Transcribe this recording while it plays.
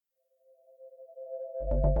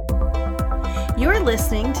You're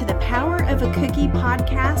listening to the Power of a Cookie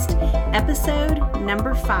podcast, episode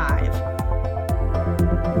number 5.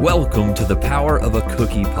 Welcome to the Power of a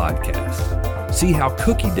Cookie podcast. See how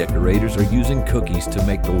cookie decorators are using cookies to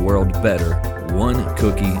make the world better, one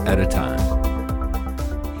cookie at a time.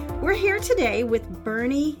 We're here today with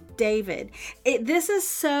Bernie David. This is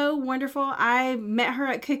so wonderful. I met her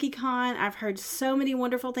at CookieCon. I've heard so many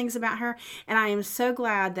wonderful things about her, and I am so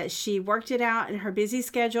glad that she worked it out in her busy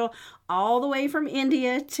schedule all the way from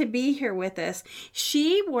India to be here with us.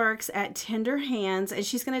 She works at Tender Hands, and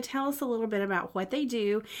she's going to tell us a little bit about what they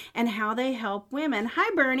do and how they help women.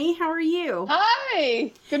 Hi, Bernie. How are you?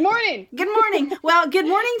 Hi. Good morning. Good morning. Well, good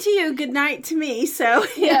morning to you. Good night to me. So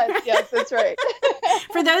yes, that's right.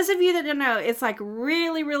 For those of you that don't know, it's like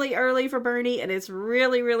really, really early for Bernie, and it's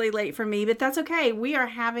really, really late for me, but that's okay. We are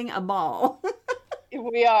having a ball.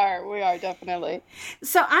 We are definitely.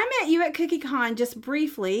 So I met you at CookieCon just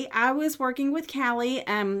briefly. I was working with Callie.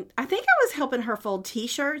 I think I was helping her fold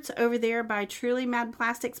t-shirts over there by Truly Mad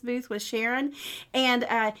Plastics booth with Sharon. And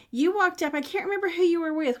you walked up. I can't remember who you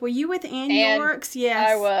were with. Were you with Ann Yorks?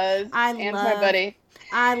 Yes. I was. Ann's my buddy.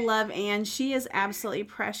 I love Ann. She is absolutely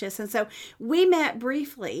precious. And so we met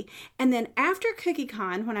briefly. And then after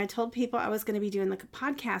CookieCon, when I told people I was going to be doing the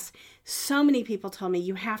podcast, so many people told me,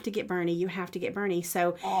 you have to get Bernie. You have to get Bernie.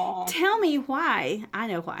 So Tell me why. I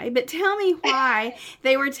know why, but tell me why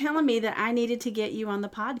they were telling me that I needed to get you on the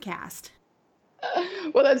podcast.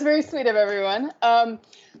 Well, that's very sweet of everyone.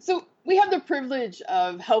 So we have the privilege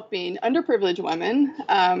of helping underprivileged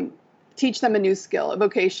women teach them a new skill, a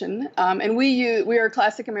vocation. And we are a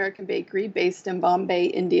classic American bakery based in Bombay,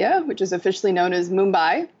 India, which is officially known as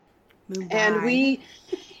Mumbai. And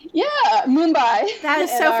Mumbai. That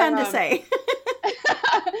is so fun to say.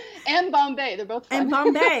 And Bombay, they're both fun. And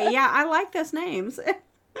Bombay, yeah, I like those names.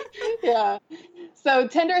 Yeah. So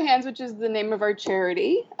Tender Hands, which is the name of our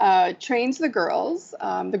charity, trains the girls.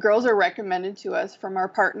 The girls are recommended to us from our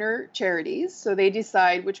partner charities. So they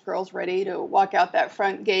decide which girl's ready to walk out that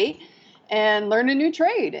front gate and learn a new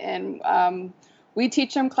trade. And we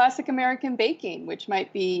teach them classic American baking, which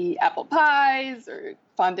might be apple pies or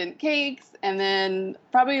fondant cakes. And then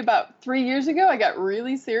probably about 3 years ago, I got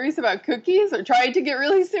really serious about cookies, or tried to get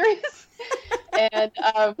really serious. And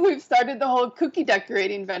we've started the whole cookie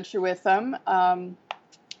decorating venture with them. And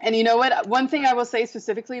you know what? One thing I will say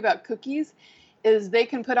specifically about cookies is they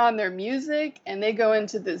can put on their music and they go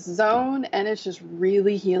into this zone, and it's just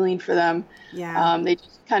really healing for them. Yeah. They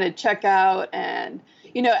just kind of check out, and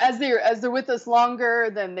as they're with us longer,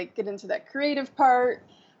 then they get into that creative part,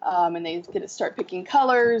 and they get to start picking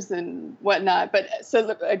colors and whatnot. But so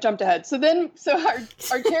look, I jumped ahead. So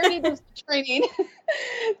our charity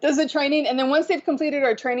does the training, and then once they've completed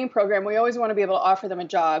our training program, we always want to be able to offer them a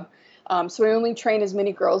job. So we only train as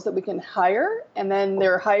many girls that we can hire, and then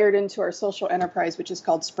they're hired into our social enterprise, which is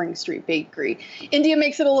called Spring Street Bakery. India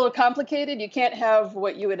makes it a little complicated. You can't have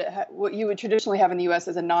what you would traditionally have in the U.S.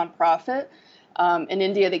 as a nonprofit. In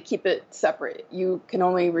India, they keep it separate. You can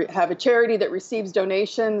only have a charity that receives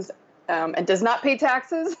donations and does not pay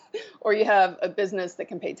taxes, or you have a business that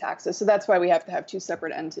can pay taxes. So that's why we have to have two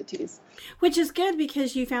separate entities. Which is good,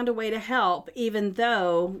 because you found a way to help, even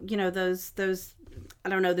though, those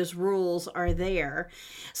rules are there.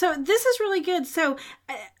 So this is really good. So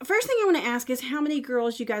first thing I want to ask is how many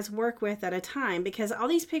girls you guys work with at a time, because all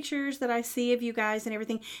these pictures that I see of you guys and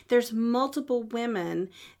everything, there's multiple women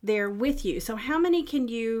there with you. So how many can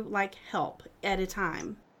you help at a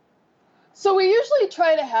time? So we usually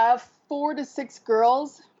try to have 4 to 6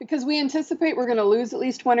 girls, because we anticipate we're going to lose at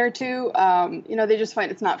least 1 or 2. They just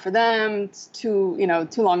find it's not for them. It's too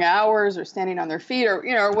long hours, or standing on their feet,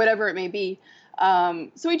 or whatever it may be.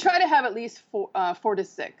 So we try to have at least 4 to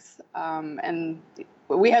 6. And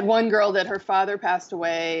we had one girl that her father passed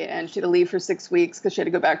away, and she had to leave for 6 weeks because she had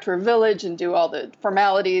to go back to her village and do all the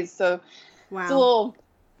formalities. So wow. It's a little,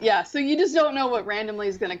 so you just don't know what randomly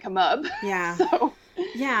is going to come up. Yeah. So,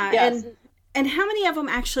 yeah. Yes. And how many of them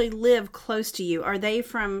actually live close to you? Are they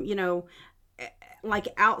from,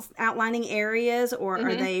 outlining areas, or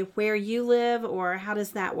are they where you live, or how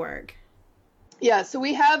does that work? Yeah, so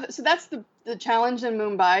that's the challenge in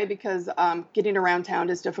Mumbai, because getting around town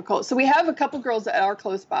is difficult. So we have a couple girls that are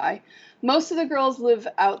close by. Most of the girls live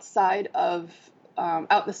outside of,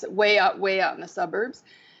 way out in the suburbs,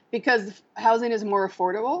 because housing is more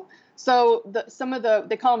affordable. So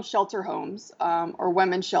they call them shelter homes, or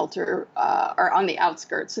women's shelter, are on the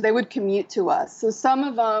outskirts. So they would commute to us. So some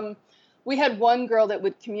of them, we had one girl that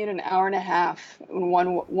would commute an hour and a half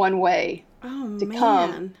one way to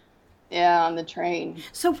come. Yeah, on the train.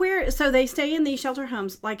 So they stay in these shelter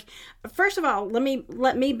homes. Like, first of all, let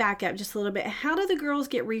me back up just a little bit. How do the girls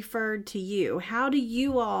get referred to you? How do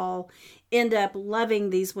you all end up loving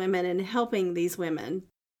these women and helping these women?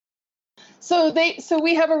 So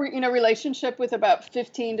we have a relationship with about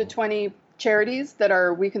 15 to 20 charities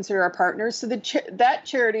that we consider our partners. So that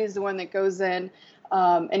charity is the one that goes in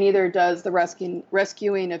and either does the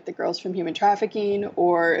rescuing of the girls from human trafficking,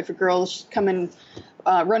 or if a girl's come and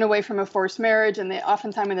run away from a forced marriage, and they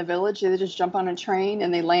oftentimes in the village, they just jump on a train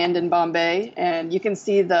and they land in Bombay, and you can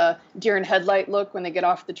see the deer in headlight look when they get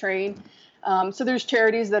off the train. So there's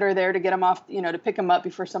charities that are there to get them off, to pick them up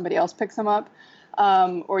before somebody else picks them up.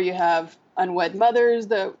 Or you have unwed mothers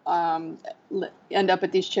that end up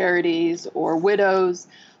at these charities, or widows.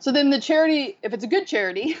 So then the charity, if it's a good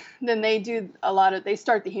charity, then they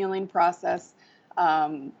start the healing process,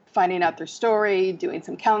 finding out their story, doing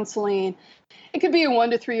some counseling. It could be a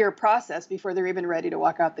 1 to 3 year process before they're even ready to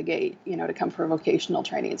walk out the gate, to come for vocational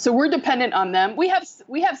training. So we're dependent on them. We have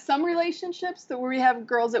some relationships where we have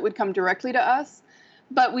girls that would come directly to us,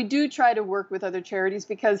 but we do try to work with other charities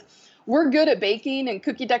because we're good at baking and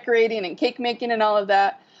cookie decorating and cake making and all of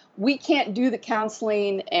that. We can't do the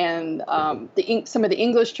counseling and some of the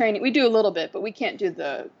English training. We do a little bit, but we can't do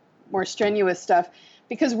the more strenuous stuff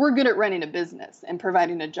because we're good at running a business and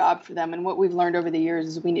providing a job for them. And what we've learned over the years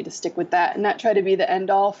is we need to stick with that and not try to be the end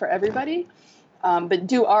all for everybody, but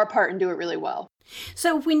do our part and do it really well.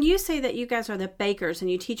 So when you say that you guys are the bakers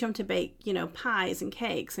and you teach them to bake, pies and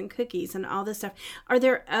cakes and cookies and all this stuff, are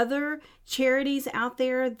there other charities out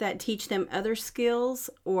there that teach them other skills,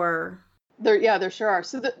 or? There sure are.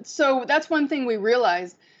 So that's one thing we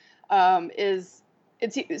realized is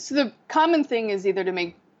the common thing is either to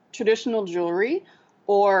make traditional jewelry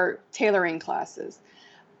or tailoring classes.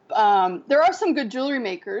 There are some good jewelry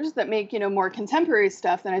makers that make, more contemporary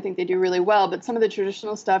stuff, and I think they do really well. But some of the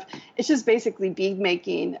traditional stuff, it's just basically bead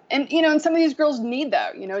making. And, and some of these girls need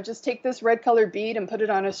that, just take this red colored bead and put it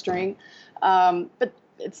on a string. But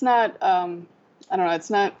it's not,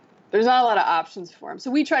 there's not a lot of options for them.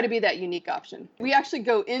 So we try to be that unique option. We actually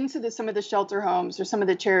go into some of the shelter homes or some of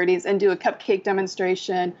the charities and do a cupcake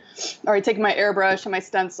demonstration, or I take my airbrush and my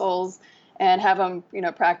stencils and have them,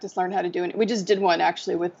 practice, learn how to do it. We just did one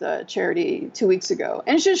actually with the charity 2 weeks ago.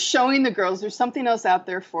 And it's just showing the girls there's something else out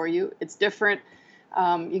there for you. It's different.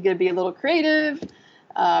 You got to be a little creative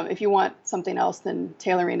if you want something else than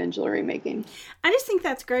tailoring and jewelry making. I just think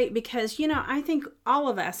that's great because, I think all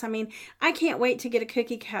of us, I can't wait to get a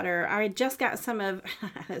cookie cutter. I just got some of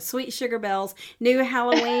Sweet Sugar Bell's new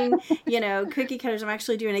Halloween, cookie cutters. I'm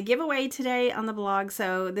actually doing a giveaway today on the blog,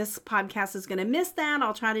 so this podcast is going to miss that.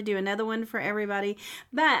 I'll try to do another one for everybody.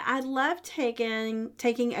 But I love taking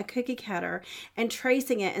a cookie cutter and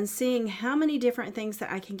tracing it and seeing how many different things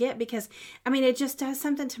that I can get because, it just does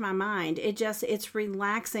something to my mind. It's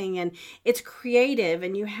relaxing and it's creative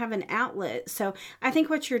and you have an outlet. So I think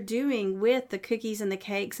what you're doing with the cookies and the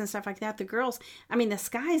cakes and stuff like that, the girls, the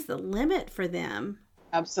sky's the limit for them.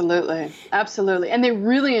 Absolutely. And they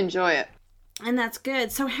really enjoy it. And that's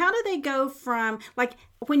good. So how do they go from, like,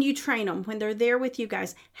 when you train them, when they're there with you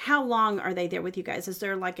guys, how long are they there with you guys? Is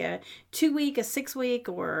there like a 2 week, a 6 week,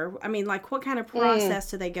 or, what kind of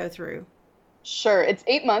process do they go through? Sure. It's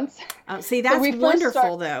 8 months. Oh, see, that's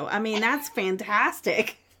wonderful, though. That's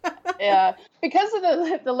fantastic. Yeah. Because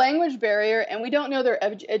of the language barrier, and we don't know their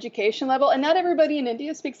education level, and not everybody in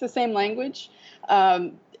India speaks the same language.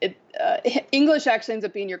 English actually ends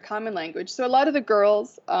up being your common language. So a lot of the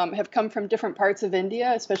girls have come from different parts of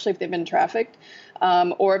India, especially if they've been trafficked,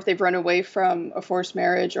 or if they've run away from a forced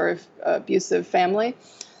marriage or abusive family.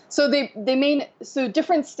 So so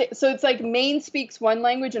it's like Maine speaks one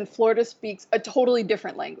language and Florida speaks a totally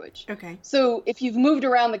different language. Okay. So if you've moved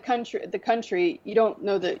around the country, you don't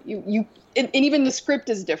know that and even the script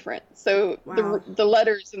is different. So wow. the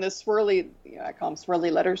letters and the swirly, I call them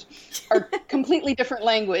swirly letters, are completely different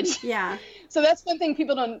language. Yeah. So that's one thing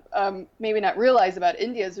people don't maybe not realize about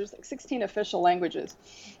India is there's like 16 official languages.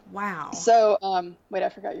 Wow. So wait, I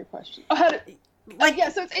forgot your question. Oh, so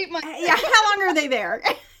it's 8 months. Yeah. How long are they there?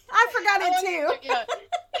 I forgot it too. Yeah.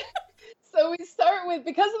 So we start with,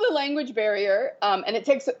 because of the language barrier, and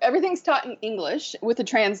everything's taught in English with a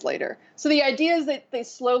translator. So the idea is that they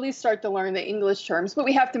slowly start to learn the English terms, but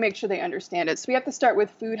we have to make sure they understand it. So we have to start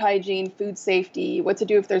with food hygiene, food safety, what to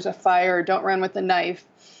do if there's a fire, don't run with a knife,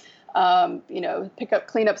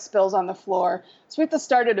 clean up spills on the floor. So we have to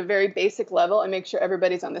start at a very basic level and make sure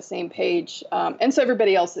everybody's on the same page, and so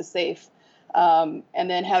everybody else is safe. And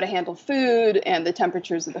then how to handle food and the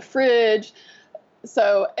temperatures of the fridge.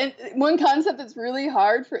 So, and one concept that's really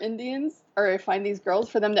hard for Indians, or I find these girls,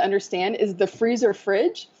 for them to understand, is the freezer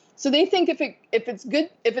fridge. So they think if it's good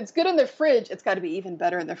in the fridge, it's got to be even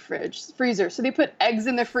better in the freezer. So they put eggs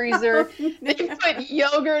in the freezer. They put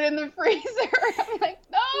yogurt in the freezer. I'm like,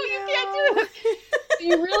 no, you can't do this. So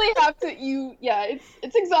you really have to.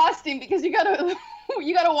 It's exhausting because you gotta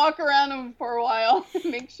walk around them for a while and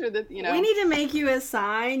make sure that We need to make you a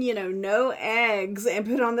sign, no eggs, and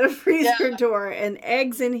put on the freezer door and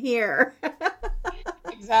eggs in here.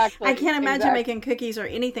 Exactly. I can't imagine making cookies or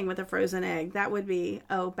anything with a frozen egg. That would be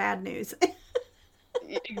bad news.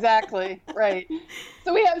 Exactly. Right.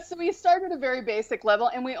 So we start at a very basic level,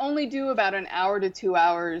 and we only do about an hour to 2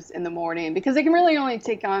 hours in the morning because they can really only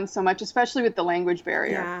take on so much, especially with the language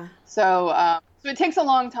barrier. Yeah. So it takes a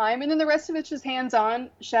long time, and then the rest of it's just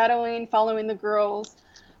hands-on, shadowing, following the girls,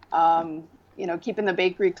 keeping the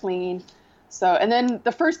bakery clean. So, and then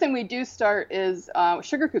the first thing we do start is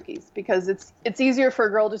sugar cookies, because it's easier for a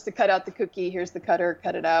girl just to cut out the cookie. Here's the cutter,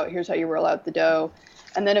 cut it out. Here's how you roll out the dough.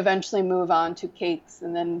 And then eventually move on to cakes,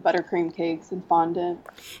 and then buttercream cakes and fondant.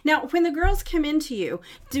 Now, when the girls come into you,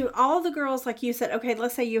 do all the girls, like you said, okay,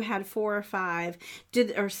 let's say you had 4 or 5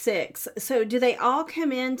 or 6. So do they all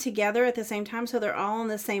come in together at the same time so they're all on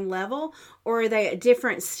the same level? Or are they at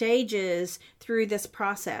different stages through this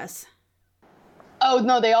process? Oh,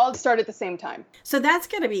 no, they all start at the same time. So that's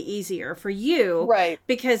going to be easier for you. Right.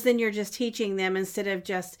 Because then you're just teaching them instead of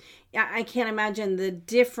just, I can't imagine the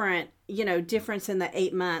difference in the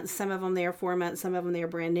 8 months. Some of them, they are 4 months. Some of them, they are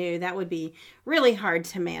brand new. That would be really hard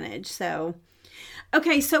to manage. So,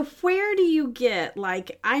 okay. So where do you get,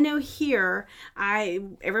 I know here,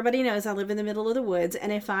 everybody knows I live in the middle of the woods.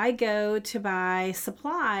 And if I go to buy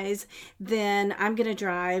supplies, then I'm going to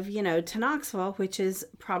drive, to Knoxville, which is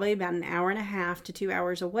probably about an hour and a half to 2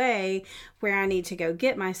 hours away, where I need to go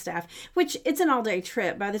get my stuff, which it's an all day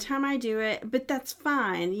trip by the time I do it, but that's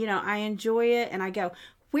fine. I enjoy it and I go.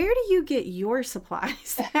 Where do you get your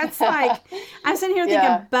supplies? That's I'm sitting here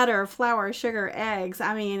thinking butter, flour, sugar, eggs.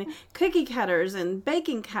 I mean, cookie cutters and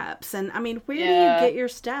baking cups. And where do you get your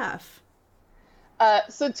stuff?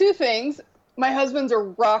 So 2 things. My husband's a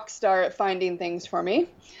rock star at finding things for me.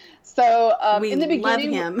 So in the beginning, love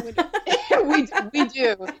him. we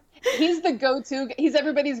do. He's the go-to. He's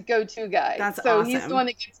everybody's go-to guy. That's so awesome. He's the one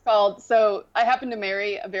that gets called. So I happen to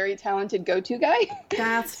marry a very talented go-to guy.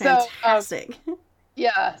 That's fantastic.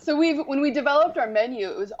 Yeah. So when we developed our menu,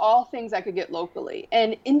 it was all things I could get locally.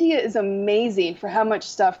 And India is amazing for how much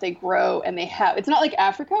stuff they grow and they have. It's not like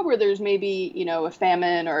Africa where there's maybe, a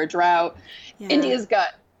famine or a drought. Yeah. India's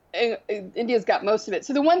got most of it.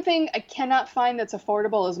 So the one thing I cannot find that's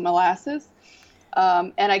affordable is molasses.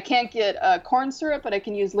 And I can't get corn syrup, but I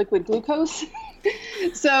can use liquid glucose.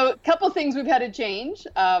 So a couple things we've had to change.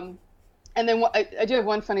 And then I do have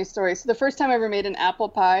one funny story. So the first time I ever made an apple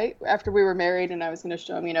pie after we were married, and I was going to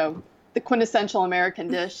show him, the quintessential American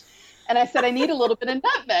dish. And I said, I need a little bit of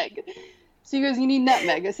nutmeg. So he goes, you need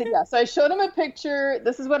nutmeg? I said, yeah. So I showed him a picture.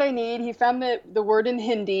 This is what I need. He found the word in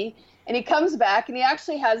Hindi, and he comes back and he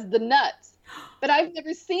actually has the nut. But I've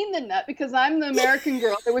never seen the nut because I'm the American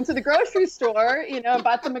girl that went to the grocery store, and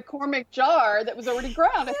bought the McCormick jar that was already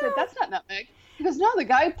ground. I said, that's not nutmeg. He goes, no, the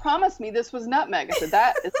guy promised me this was nutmeg. I said,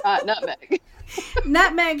 that is not nutmeg.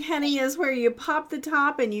 Nutmeg, honey, is where you pop the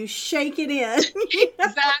top and you shake it in.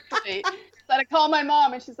 Exactly. So I call my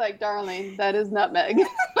mom and she's like, darling, that is nutmeg. I'm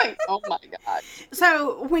like, oh my God.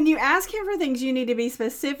 So when you ask him for things, you need to be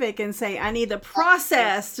specific and say, I need the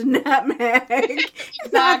processed nutmeg,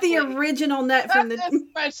 exactly. Not the original nut from the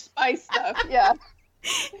fresh spice stuff. Yeah.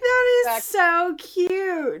 That is so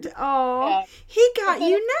cute. Oh, yeah. He got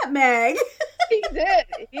you nutmeg.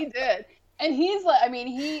 He did. And he's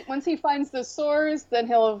like, once he finds the source, then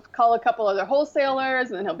he'll call a couple other wholesalers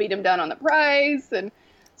and then he'll beat him down on the price. And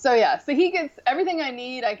so, so he gets everything I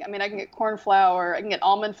need. I can get corn flour, I can get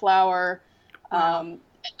almond flour. Wow.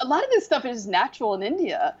 A lot of this stuff is natural in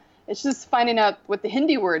India. It's just finding out what the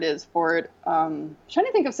Hindi word is for it. Trying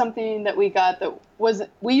to think of something that we got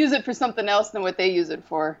we use it for something else than what they use it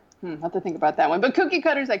for. I'll have to think about that one. But cookie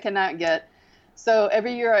cutters I cannot get. So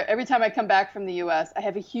every time I come back from the U.S., I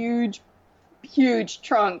have a huge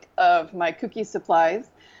trunk of my cookie supplies,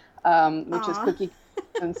 which is cookie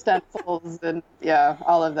and stencils and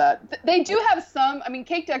all of that. They do have some.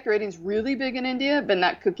 Cake decorating is really big in India, but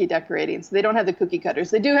not cookie decorating. So they don't have the cookie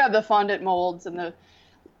cutters. They do have the fondant molds and the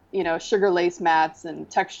sugar lace mats and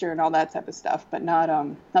texture and all that type of stuff, but not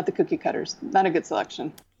the cookie cutters. Not a good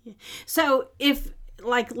selection. So if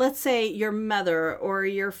like, let's say your mother or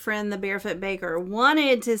your friend, the Barefoot Baker,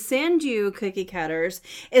 wanted to send you cookie cutters,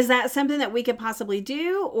 is that something that we could possibly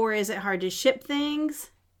do, or is it hard to ship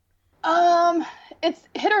things? It's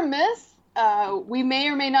hit or miss. We may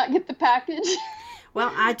or may not get the package.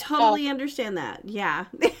 Well, I totally understand that. Yeah.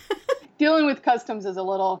 Dealing with customs is a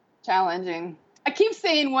little challenging. I keep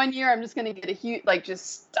saying one year I'm just going to get a huge, like,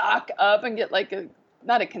 just stock up and get like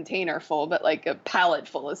not a container full, but like a pallet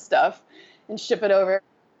full of stuff and ship it over.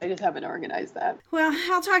 I just haven't organized that. Well,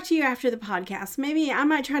 I'll talk to you after the podcast. Maybe I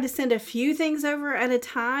might try to send a few things over at a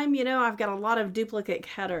time. You know, I've got a lot of duplicate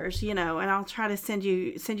cutters, you know, and I'll try to send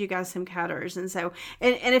you guys some cutters. And so,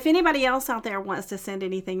 and if anybody else out there wants to send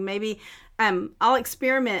anything, maybe I'll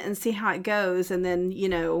experiment and see how it goes. And then, you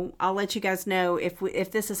know, I'll let you guys know if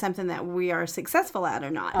this is something that we are successful at or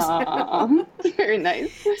not. Very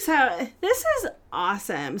nice. So this is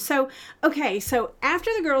awesome. So, okay. So after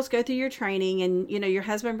the girls go through your training and, you know, your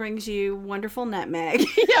husband brings you wonderful nutmeg.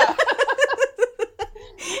 Yeah.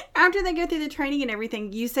 After they go through the training and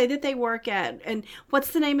everything, you say that they work at, and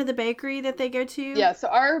what's the name of the bakery that they go to? Yeah. So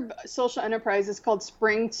our social enterprise is called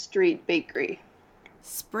Spring Street Bakery.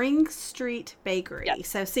 Spring Street Bakery. Yes.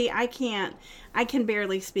 So see, I can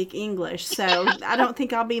barely speak English, so I don't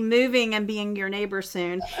think I'll be moving and being your neighbor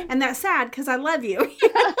soon. And that's sad because I love you.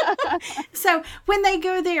 So when they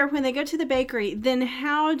go to the bakery, then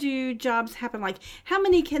how do jobs happen? Like, how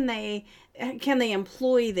many can they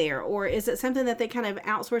employ there? Or is it something that they kind of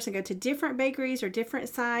outsource and go to different bakeries or different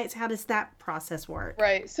sites? How does that process work?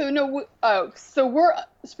 Right. So no, so we're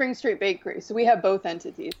Spring Street Bakery. So we have both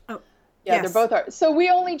entities. Oh. Yeah, Yes. They're both are. So we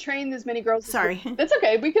only train as many girls. Sorry. That's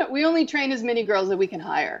okay. We only train as many girls that we can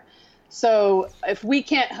hire. So if we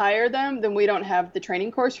can't hire them, then we don't have the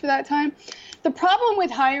training course for that time. The problem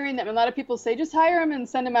with hiring them, a lot of people say, just hire them and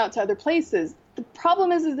send them out to other places. The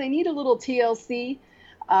problem is they need a little TLC.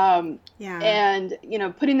 And, you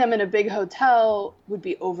know, putting them in a big hotel would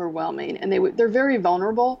be overwhelming. And they're very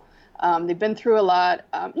vulnerable. They've been through a lot.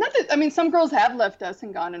 Some girls have left us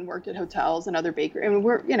and gone and worked at hotels and other bakeries. I mean,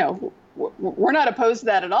 we're not opposed to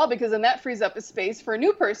that at all, because then that frees up a space for a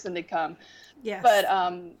new person to come. Yes. But,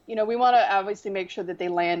 you know, we want to obviously make sure that they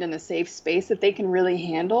land in a safe space that they can really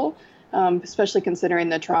handle, especially considering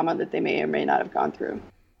the trauma that they may or may not have gone through.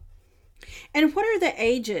 And what are the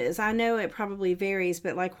ages? I know it probably varies,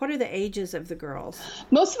 but like, what are the ages of the girls?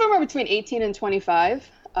 Most of them are between 18 and 25.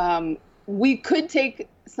 We could take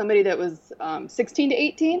somebody that was 16 to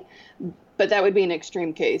 18, but that would be an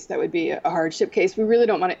extreme case. That would be a hardship case. We really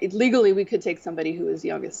don't want to. Legally, we could take somebody who is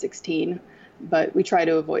young as 16, but we try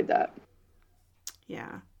to avoid that.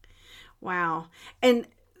 Yeah. Wow. And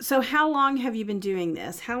so how long have you been doing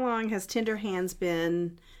this? How long has Tender Hands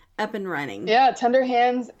been up and running? Yeah, Tender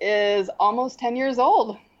Hands is almost 10 years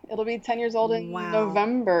old. It'll be 10 years old in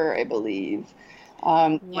November, I believe.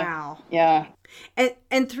 Wow. Yeah.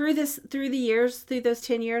 And through those 10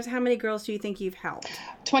 years, how many girls do you think you've helped?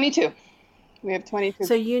 22. We have 22.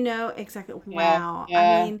 So you know exactly. Wow. Yeah.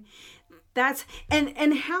 I mean, that's,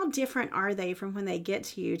 and how different are they from when they get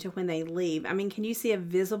to you to when they leave? I mean, can you see a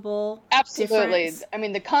visible Absolutely. difference? I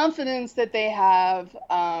mean, the confidence that they have,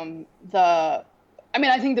 I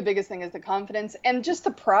think the biggest thing is the confidence and just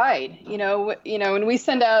the pride, you know, when we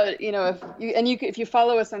send out, you know, if you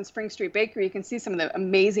follow us on Spring Street Bakery, you can see some of the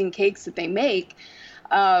amazing cakes that they make.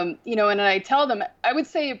 You know, and I tell them, I would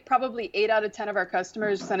say probably 8 out of 10 of our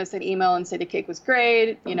customers send us an email and say the cake was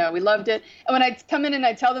great. You know, we loved it. And when I come in and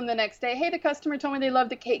I tell them the next day, hey, the customer told me they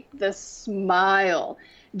loved the cake, the smile,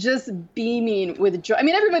 just beaming with joy. I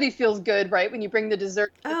mean, everybody feels good, right? When you bring the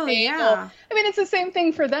dessert to the table. Yeah. I mean, it's the same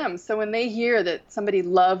thing for them. So when they hear that somebody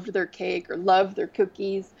loved their cake or loved their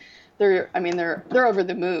cookies, they're over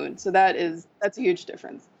the moon. So that's a huge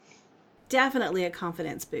difference. Definitely a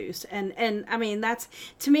confidence boost. And I mean, that's,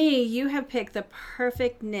 to me, you have picked the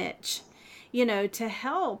perfect niche, you know, to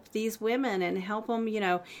help these women and help them, you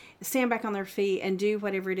know, stand back on their feet and do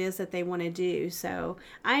whatever it is that they want to do. So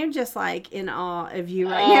I am just like in awe of you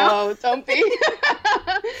right now. Oh, don't be.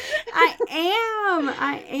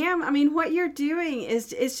 I am. I mean, what you're doing is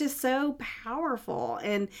just so powerful.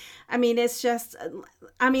 And I mean, it's just,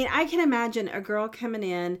 I mean, I can imagine a girl coming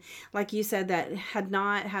in, like you said, that had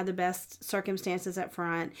not had the best circumstances up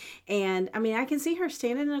front. And I mean, I can see her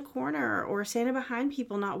standing in a corner or standing behind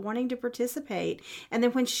people not wanting to participate. And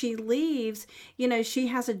then when she leaves, you know, she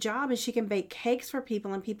has a job and she can bake cakes for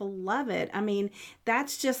people and people love it. I mean,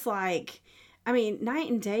 that's just like, I mean,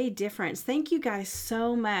 night and day difference. Thank you guys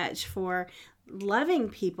so much for loving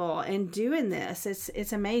people and doing this.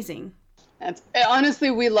 It's amazing.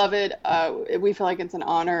 Honestly, we love it. We feel like it's an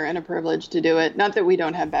honor and a privilege to do it. Not that we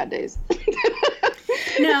don't have bad days.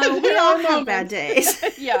 No, we all have bad days.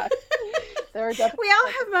 Yeah. There are definitely. We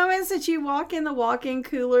all have moments that you walk in the walk-in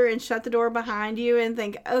cooler and shut the door behind you and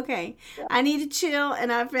think, okay, I need to chill,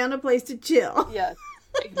 and I found a place to chill. Yes,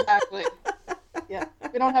 exactly. Yeah,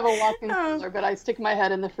 we don't have a walk-in cooler, but I stick my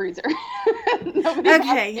head in the freezer.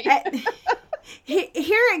 Okay.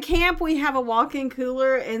 Here at camp, we have a walk-in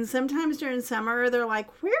cooler, and sometimes during summer, they're like,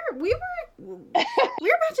 we were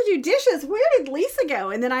about to do dishes. Where did Lisa go?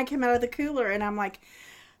 And then I come out of the cooler, and I'm like,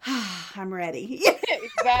 I'm ready.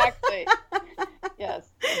 Exactly. Yes.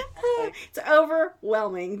 Exactly. It's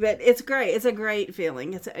overwhelming, but it's great. It's a great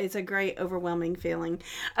feeling. It's a great overwhelming feeling.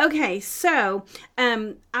 Okay, so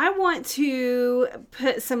I want to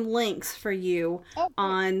put some links for you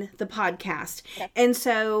on the podcast. Okay. And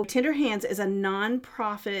so Tender Hands is a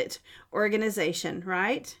nonprofit organization,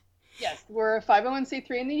 right? Yes, we're a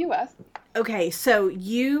 501c3 in the U.S. Okay, so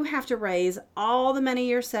you have to raise all the money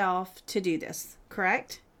yourself to do this,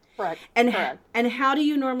 correct? Correct. And how do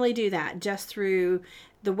you normally do that? Just through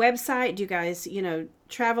the website? Do you guys,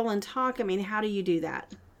 travel and talk? I mean, how do you do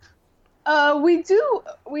that? We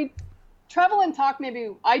travel and talk. Maybe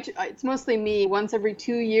it's mostly me. Once every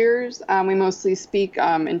 2 years, we mostly speak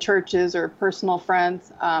in churches or personal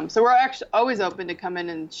friends. So we're actually always open to come in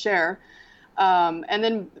and share. And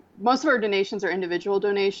then most of our donations are individual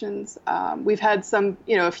donations. We've had some,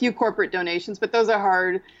 a few corporate donations, but those are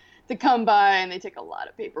hard to come by, and they take a lot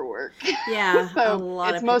of paperwork. Yeah, so a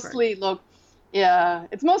lot it's of mostly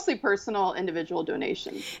it's mostly personal, individual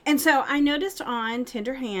donations. And so I noticed on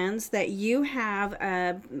Tender Hands that you have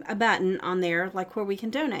a button on there, like where we can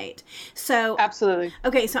donate. So absolutely.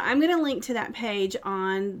 Okay, so I'm going to link to that page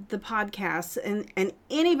on the podcast, and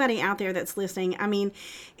anybody out there that's listening. I mean,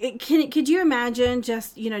 could you imagine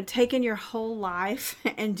just taking your whole life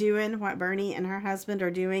and doing what Bernie and her husband are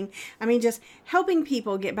doing? I mean, just helping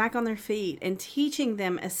people get back on their feet and teaching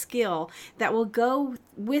them a skill that will go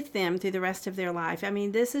with them through the rest of their life. I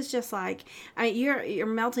mean, this is just like, you're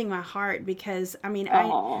melting my heart, because I mean,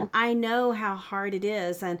 I know how hard it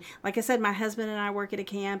is. And like I said, my husband and I work at a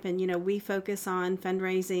camp, and we focus on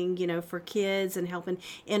fundraising for kids and helping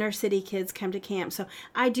inner city kids come to camp. So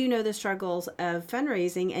I do know the struggles of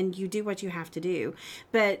fundraising, and you do what you have to do.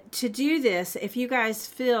 But to do this, if you guys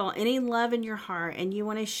feel any love in your heart and you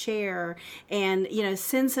want to share and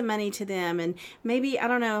send some money to them, and maybe, I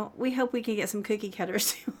don't know, we hope we can get some cookie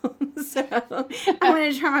cutters. So I'm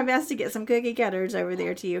going to try my best to get some cookie cutters over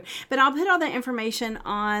there to you. But I'll put all that information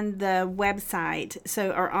on the website,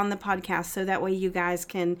 or on the podcast, so that way you guys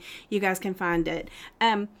can find it.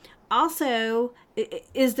 Also,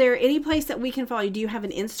 is there any place that we can follow you? Do you have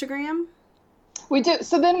an Instagram? We do.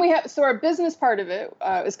 So then our business part of it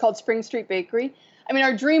is called Spring Street Bakery. I mean,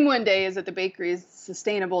 our dream one day is that the bakery is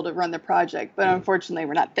sustainable to run the project, but unfortunately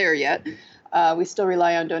we're not there yet. We still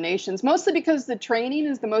rely on donations, mostly because the training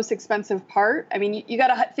is the most expensive part. I mean, you got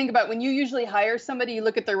to think about when you usually hire somebody, you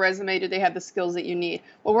look at their resume. Do they have the skills that you need?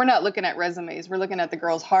 Well, we're not looking at resumes. We're looking at the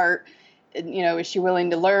girl's heart. Is she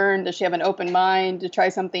willing to learn? Does she have an open mind to try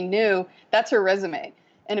something new? That's her resume.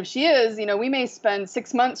 And if she is, we may spend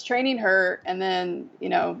 6 months training her, and then,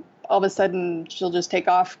 all of a sudden she'll just take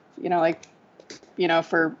off,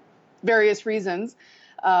 for various reasons.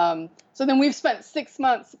 So then we've spent 6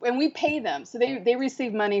 months, and we pay them. So they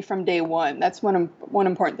receive money from day one. That's one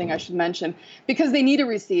important thing I should mention, because they need to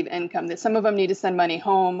receive income. That some of them need to send money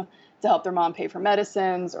home to help their mom pay for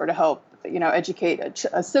medicines, or to help, educate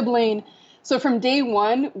a sibling. So from day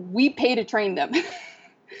one, we pay to train them.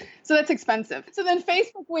 So that's expensive. So then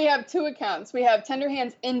Facebook, we have 2 accounts. We have Tender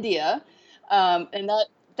Hands India, and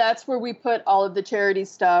that's where we put all of the charity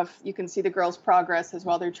stuff. You can see the girls' progress as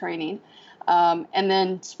while they're training. And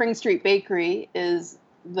then Spring Street Bakery is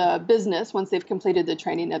the business once they've completed the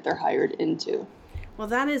training that they're hired into. Well,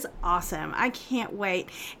 that is awesome. I can't wait.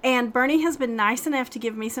 And Bernie has been nice enough to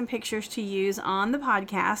give me some pictures to use on the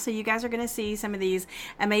podcast. So you guys are going to see some of these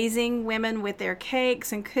amazing women with their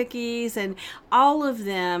cakes and cookies, and all of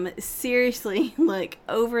them seriously look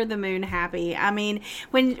over the moon happy. I mean,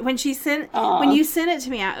 when you sent it to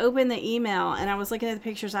me, I opened the email and I was looking at the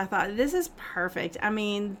pictures. I thought, this is perfect. I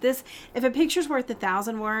mean, if a picture's worth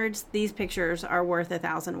 1,000 words, these pictures are worth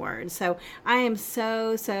 1,000 words. So I am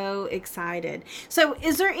so excited. So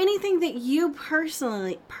is there anything that you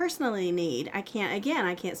personally need? I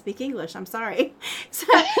can't speak English. I'm sorry. So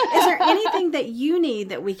is there anything that you need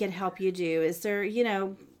that we can help you do? Is there,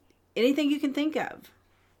 anything you can think of?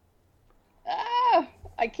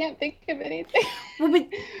 I can't think of anything. Well, but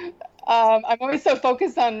I'm always so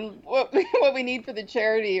focused on what we need for the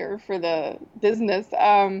charity or for the business.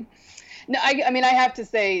 No, I mean, I have to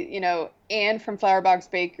say, you know, Anne from Flower Box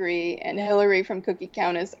Bakery and Hillary from Cookie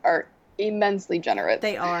Countess are immensely generous.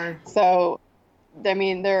 They are. So, I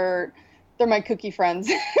mean, they're my cookie friends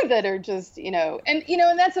that are just, you know, and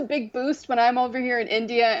that's a big boost when I'm over here in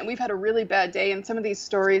India and we've had a really bad day. And some of these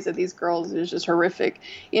stories of these girls is just horrific,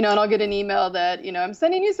 you know, and I'll get an email that, you know, I'm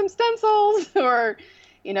sending you some stencils or,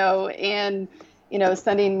 you know, and, you know,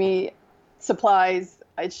 sending me supplies.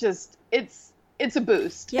 It's just, it's a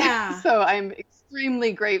boost. Yeah. So I'm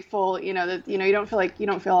extremely grateful, you know, that, you know, you don't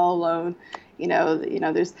feel all alone. You know,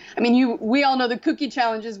 there's, I mean, we all know the cookie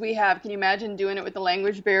challenges we have. Can you imagine doing it with the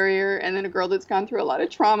language barrier and then a girl that's gone through a lot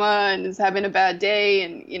of trauma and is having a bad day?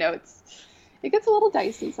 And, you know, it gets a little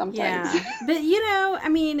dicey sometimes. Yeah. But, you know, I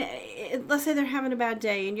mean, let's say they're having a bad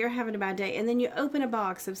day and you're having a bad day and then you open a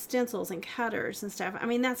box of stencils and cutters and stuff. I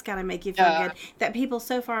mean, that's got to make you feel good that people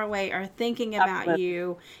so far away are thinking about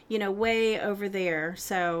you, you know, way over there.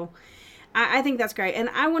 So I think that's great. And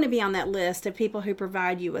I want to be on that list of people who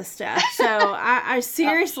provide you with stuff. So I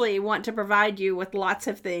seriously want to provide you with lots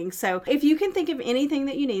of things. So if you can think of anything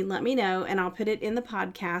that you need, let me know and I'll put it in the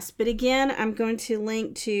podcast. But again, I'm going to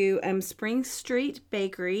link to Spring Street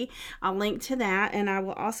Bakery. I'll link to that. And I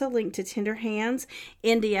will also link to Tender Hands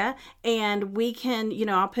India. And we can, you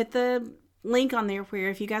know, I'll put the link on there where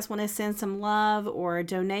if you guys want to send some love or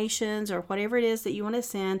donations or whatever it is that you want to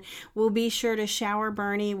send, we'll be sure to shower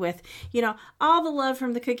Bernie with, you know, all the love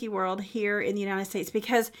from the cookie world here in the United States.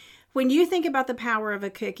 Because when you think about the power of a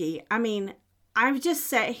cookie, I mean, I've just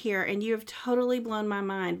sat here and you have totally blown my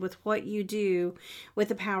mind with what you do with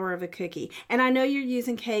the power of a cookie. And I know you're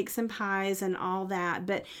using cakes and pies and all that,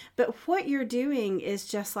 but what you're doing is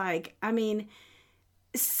just like, I mean,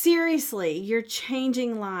 seriously, you're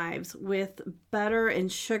changing lives with butter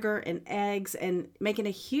and sugar and eggs and making a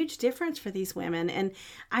huge difference for these women. And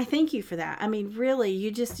I thank you for that. I mean, really,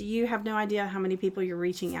 you have no idea how many people you're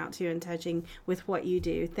reaching out to and touching with what you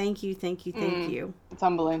do. Thank you, thank you, thank you. It's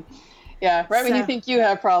humbling. Yeah, right when you think you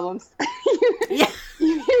have problems. Yeah.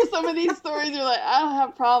 You hear some of these stories, you're like, I don't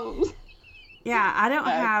have problems. Yeah, I don't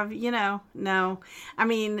have, you know, no. I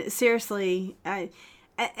mean, seriously,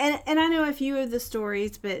 And I know a few of the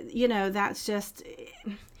stories, but, you know, that's just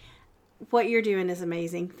what you're doing is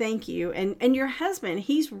amazing. Thank you. And your husband,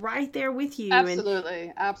 he's right there with you.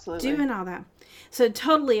 Absolutely. Absolutely. Doing all that. So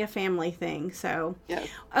totally a family thing. So, yes.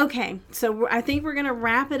 Okay. So I think we're going to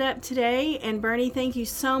wrap it up today. And Bernie, thank you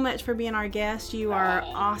so much for being our guest. You are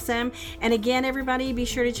awesome. And again, everybody, be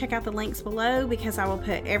sure to check out the links below because I will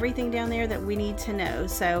put everything down there that we need to know.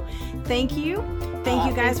 So thank you. Thank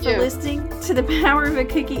you guys for listening to The Power of a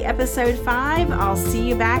Cookie episode 5. I'll see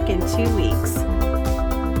you back in 2 weeks.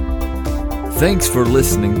 Thanks for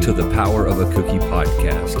listening to the Power of a Cookie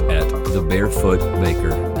podcast at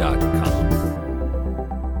thebarefootbaker.com.